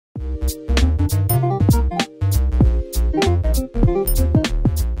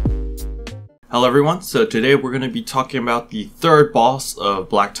Hello everyone, so today we're going to be talking about the third boss of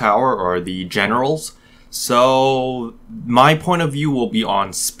Black Tower, or the generals. So my point of view will be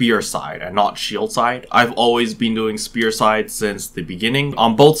on spear side and not shield side. I've always been doing spear side since the beginning.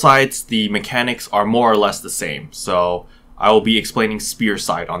 On both sides, the mechanics are more or less the same, so I will be explaining spear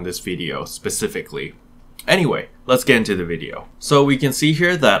side on this video specifically. Anyway, let's get into the video. So we can see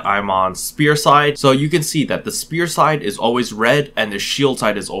here that I'm on spear side. So you can see that the spear side is always red and the shield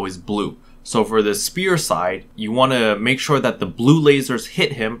side is always blue. So for the spear side, you want to make sure that the blue lasers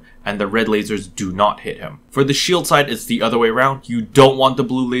hit him and the red lasers do not hit him. For the shield side, it's the other way around. You don't want the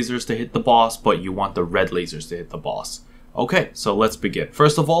blue lasers to hit the boss, but you want the red lasers to hit the boss. Okay, so let's begin.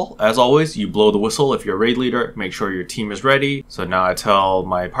 First of all, as always, you blow the whistle if you're a raid leader. Make sure your team is ready. So now I tell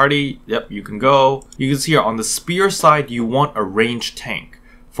my party, yep, you can go. You can see here on the spear side, you want a ranged tank.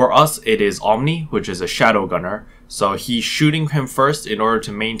 For us, it is Omni, which is a shadow gunner. So he's shooting him first in order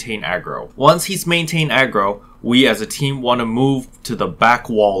to maintain aggro. Once he's maintained aggro, we as a team want to move to the back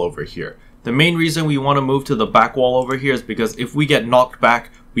wall over here. The main reason we want to move to the back wall over here is because if we get knocked back,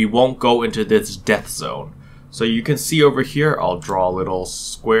 we won't go into this death zone. So you can see over here, I'll draw a little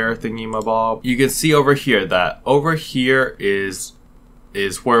square thingy-mabob. You can see over here that over here is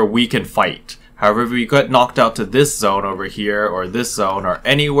where we can fight. However, if we get knocked out to this zone over here, or this zone, or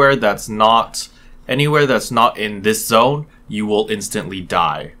anywhere that's not in this zone, you will instantly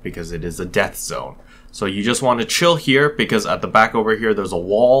die because it is a death zone. So you just want to chill here because at the back over here there's a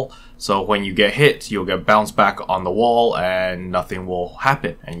wall. So when you get hit, you'll get bounced back on the wall and nothing will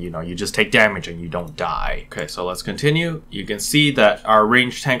happen. And you just take damage and you don't die. Okay, so let's continue. You can see that our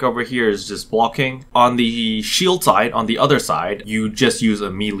ranged tank over here is just blocking. On the shield side, on the other side, you just use a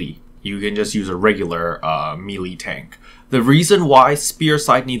melee. You can just use a regular melee tank. The reason why spear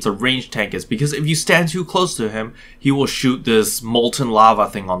side needs a ranged tank is because if you stand too close to him, he will shoot this molten lava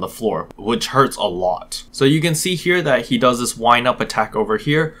thing on the floor, which hurts a lot. So you can see here that he does this wind up attack over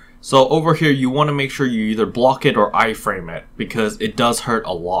here. So over here, you want to make sure you either block it or iframe it because it does hurt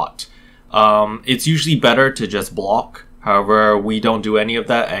a lot. It's usually better to just block. However, we don't do any of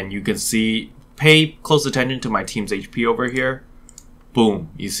that, and you can see, pay close attention to my team's HP over here. Boom.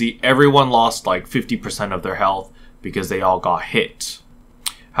 You see everyone lost like 50% of their health because they all got hit.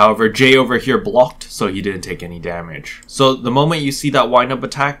 However, Jay over here blocked, so he didn't take any damage. So the moment you see that wind-up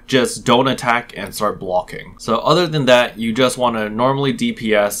attack, just don't attack and start blocking. So other than that, you just want to normally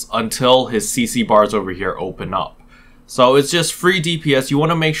DPS until his CC bars over here open up. So it's just free DPS. You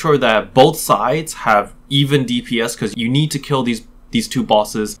want to make sure that both sides have even DPS because you need to kill these two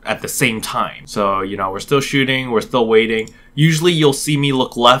bosses at the same time. So, we're still shooting, we're still waiting. Usually you'll see me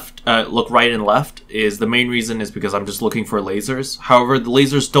look right and left. The main reason is because I'm just looking for lasers. However, the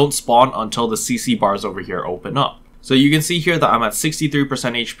lasers don't spawn until the CC bars over here open up. So you can see here that I'm at 63%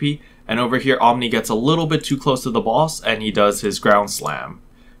 HP, and over here Omni gets a little bit too close to the boss and he does his ground slam.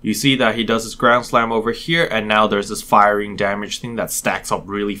 You see that he does his ground slam over here, and now there's this firing damage thing that stacks up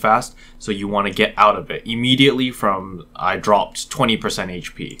really fast, so you want to get out of it immediately from I dropped 20%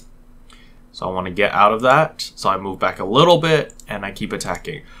 HP. So I want to get out of that, so I move back a little bit and I keep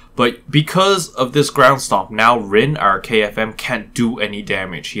attacking. But because of this ground stomp, now Rin, our KFM, can't do any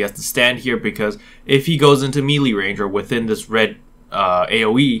damage. He has to stand here because if he goes into melee range or within this red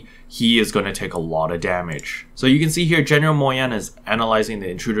AoE, he is going to take a lot of damage. So you can see here General Moyun is analyzing the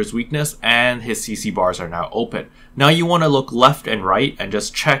intruder's weakness and his CC bars are now open. Now you want to look left and right and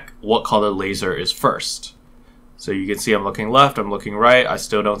just check what color laser is first. So you can see I'm looking left, I'm looking right, I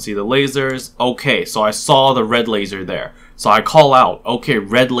still don't see the lasers. Okay, so I saw the red laser there. So I call out, okay,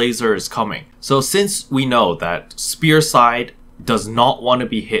 red laser is coming. So since we know that spear side does not want to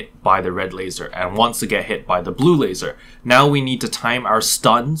be hit by the red laser and wants to get hit by the blue laser, now we need to time our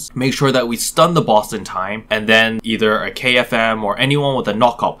stuns, make sure that we stun the boss in time, and then either a KFM or anyone with a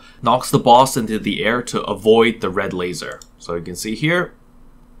knock-up knocks the boss into the air to avoid the red laser. So you can see here,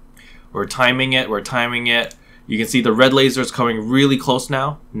 we're timing it. You can see the red laser is coming really close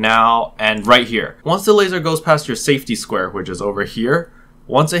now, and right here. Once the laser goes past your safety square, which is over here,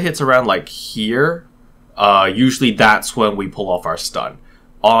 once it hits around like here, usually that's when we pull off our stun.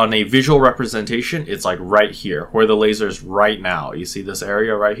 On a visual representation, it's like right here, where the laser is right now. You see this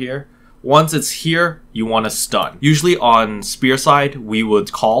area right here? Once it's here, you want to stun. Usually on spear side, we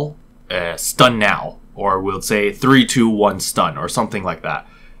would call stun now, or we'll say 3, 2, 1 stun, or something like that.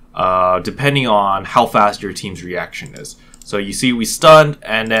 Depending on how fast your team's reaction is. So you see we stunned,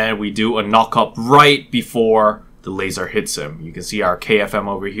 and then we do a knock up right before the laser hits him. You can see our KFM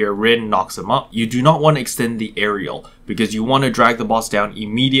over here. Rin knocks him up. You do not want to extend the aerial because you want to drag the boss down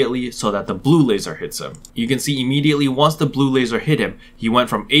immediately so that the blue laser hits him. You can see immediately once the blue laser hit him, he went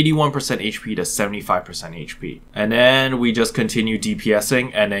from 81% HP to 75% HP. And then we just continue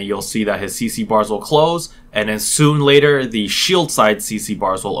DPSing, and then you'll see that his CC bars will close, and then soon later the shield side CC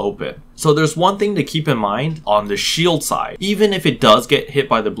bars will open. So there's one thing to keep in mind on the shield side. Even if it does get hit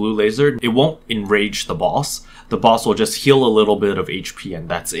by the blue laser, it won't enrage the boss. The boss will just heal a little bit of HP and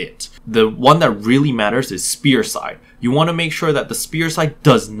that's it. The one that really matters is spear side. You want to make sure that the spear side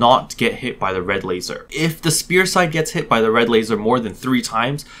does not get hit by the red laser. If the spear side gets hit by the red laser more than 3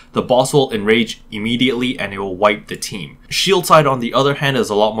 times, the boss will enrage immediately and it will wipe the team. Shield side on the other hand is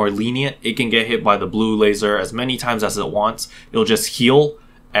a lot more lenient. It can get hit by the blue laser as many times as it wants. It'll just heal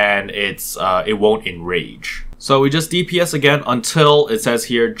and it won't enrage. So we just DPS again until it says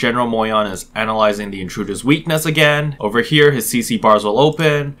here General Moyun is analyzing the intruder's weakness again. Over here his CC bars will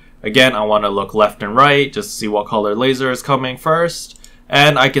open. Again, I want to look left and right just to see what color laser is coming first.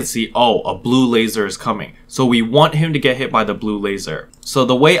 And I can see, oh, a blue laser is coming. So we want him to get hit by the blue laser. So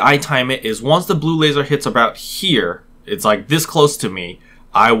the way I time it is once the blue laser hits about here, it's like this close to me,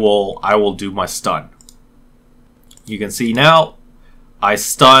 I will do my stun. You can see now, I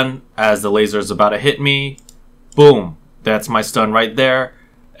stun as the laser is about to hit me. Boom, that's my stun right there.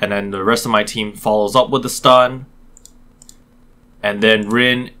 And then the rest of my team follows up with the stun. And then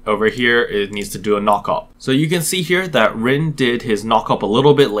Rin over here, it needs to do a knock up. So you can see here that Rin did his knock up a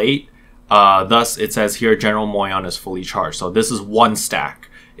little bit late. Thus it says here General Moyun is fully charged. So this is 1 stack.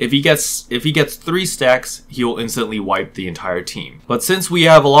 If he gets 3 stacks, he will instantly wipe the entire team. But since we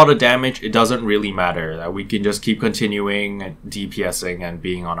have a lot of damage, it doesn't really matter. That we can just keep continuing DPSing and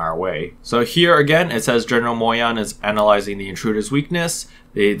being on our way. So here again, it says General Moyun is analyzing the intruder's weakness.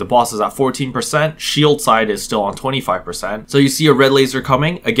 The boss is at 14%, shield side is still on 25%. So you see a red laser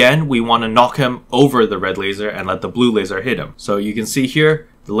coming. Again, we want to knock him over the red laser and let the blue laser hit him. So you can see here,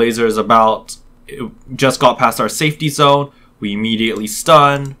 the laser is just got past our safety zone. We immediately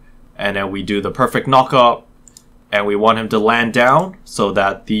stun, and then we do the perfect knock up, and we want him to land down so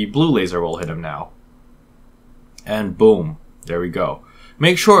that the blue laser will hit him now. And boom, there we go.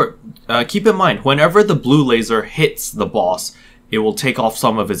 Make sure, keep in mind, whenever the blue laser hits the boss, it will take off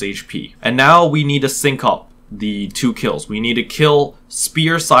some of his HP. And now we need to sync up the 2 kills. We need to kill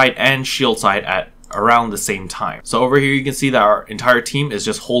spear side and shield side at around the same time. So over here you can see that our entire team is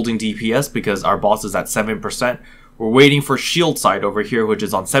just holding DPS because our boss is at 7%. We're waiting for shield side over here, which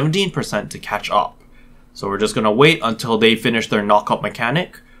is on 17% to catch up. So we're just going to wait until they finish their knock up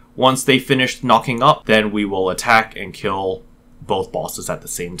mechanic. Once they finish knocking up, then we will attack and kill both bosses at the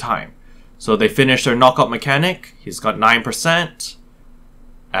same time. So they finish their knock up mechanic. He's got 9%,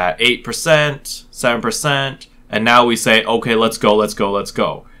 8%, 7%, and now we say, okay, let's go, let's go, let's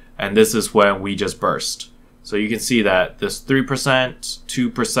go. And this is when we just burst. So you can see that this 3%,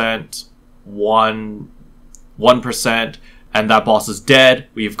 2%, 1%, and that boss is dead.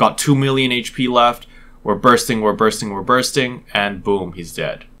 We've got 2 million HP left. We're bursting, we're bursting, we're bursting, and boom, he's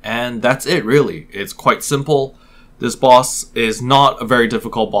dead. And that's it, really. It's quite simple. This boss is not a very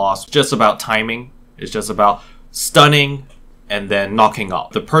difficult boss. It's just about timing. It's just about stunning and then knocking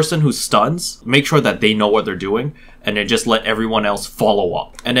up. The person who stuns, make sure that they know what they're doing, and then just let everyone else follow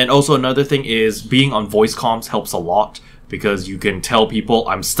up. And then also another thing is being on voice comms helps a lot, because you can tell people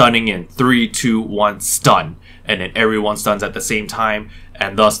I'm stunning in 3, 2, 1, stun. And then everyone stuns at the same time,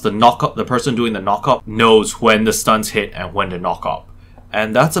 and thus the person doing the knock up knows when the stuns hit and when to knock up.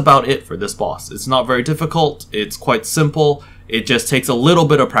 And that's about it for this boss. It's not very difficult, it's quite simple, it just takes a little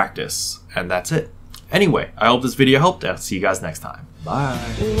bit of practice, and that's it. Anyway, I hope this video helped, and I'll see you guys next time. Bye!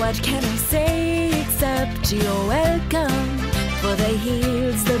 What can I say except you're welcome, for the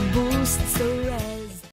heals, the boosts, the